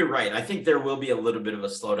you're right. I think there will be a little bit of a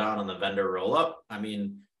slowdown on the vendor roll-up.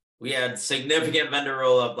 We had significant vendor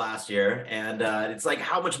roll-up last year, and it's like,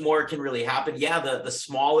 how much more can really happen? Yeah, the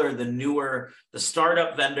smaller, the newer, the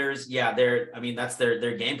startup vendors, yeah, that's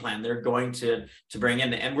their game plan. They're going to bring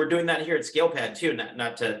in, and we're doing that here at Scalepad too.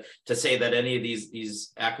 Not to say that any of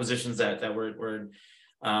these acquisitions that we're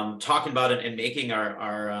talking about and making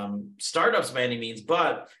our startups by any means,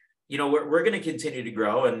 but we're going to continue to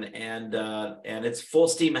grow, and it's full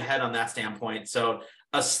steam ahead on that standpoint. So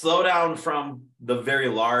a slowdown from the very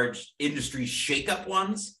large industry shakeup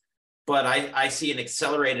ones, but I see an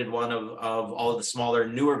accelerated one of all of the smaller,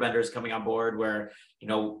 newer vendors coming on board where,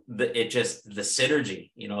 the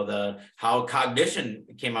synergy, how Cognition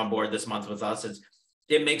came on board this month with us,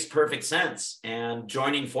 it makes perfect sense. And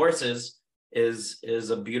joining forces is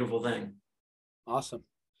a beautiful thing. Awesome.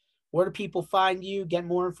 Where do people find you, get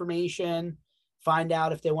more information, find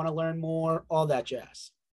out if they want to learn more, all that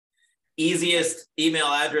jazz? Easiest email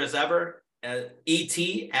address ever,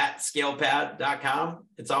 et@scalepad.com.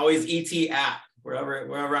 It's always et at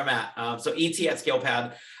wherever I'm at. So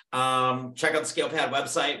et@scalepad. Check out the Scalepad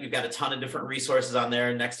website. We've got a ton of different resources on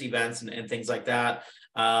there, next events and things like that.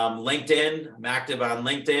 LinkedIn, I'm active on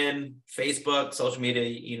LinkedIn, Facebook, social media,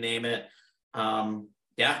 you name it.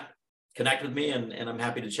 Connect with me and I'm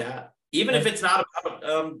happy to chat. Even if it's not about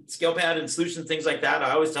Scalepad and solutions, things like that,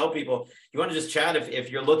 I always tell people, you want to just chat if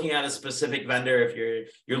you're looking at a specific vendor, if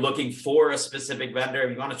you're looking for a specific vendor,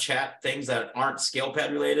 if you want to chat things that aren't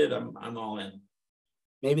Scalepad related, I'm all in.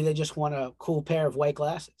 Maybe they just want a cool pair of white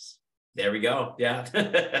glasses. There we go. Yeah.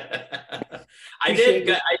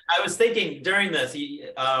 I was thinking during this,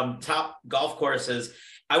 top golf courses,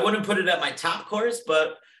 I wouldn't put it at my top course,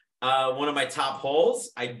 but one of my top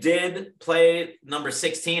holes, I did play number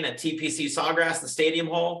 16 at TPC Sawgrass, the stadium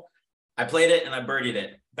hole. I played it and I birdied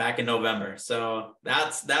it back in November. So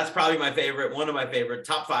that's probably my favorite, one of my favorite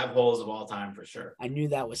top 5 holes of all time for sure. I knew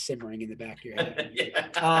that was simmering in the back of your head.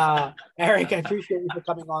 Yeah. Eric, I appreciate you for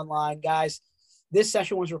coming online, guys. This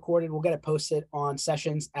session was recorded. We'll get it posted on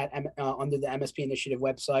sessions under the MSP Initiative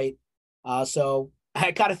website. So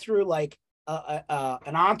I kind of threw like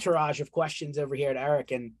an entourage of questions over here to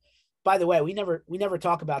Eric. And by the way, we never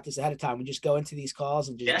talk about this ahead of time. We just go into these calls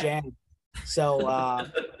and just jam. So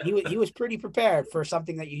he was pretty prepared for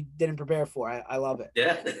something that you didn't prepare for. I love it.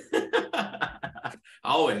 Yeah.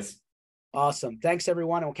 Always. Awesome. Thanks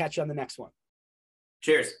everyone. And we'll catch you on the next one.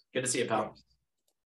 Cheers. Good to see you, pal. Cheers.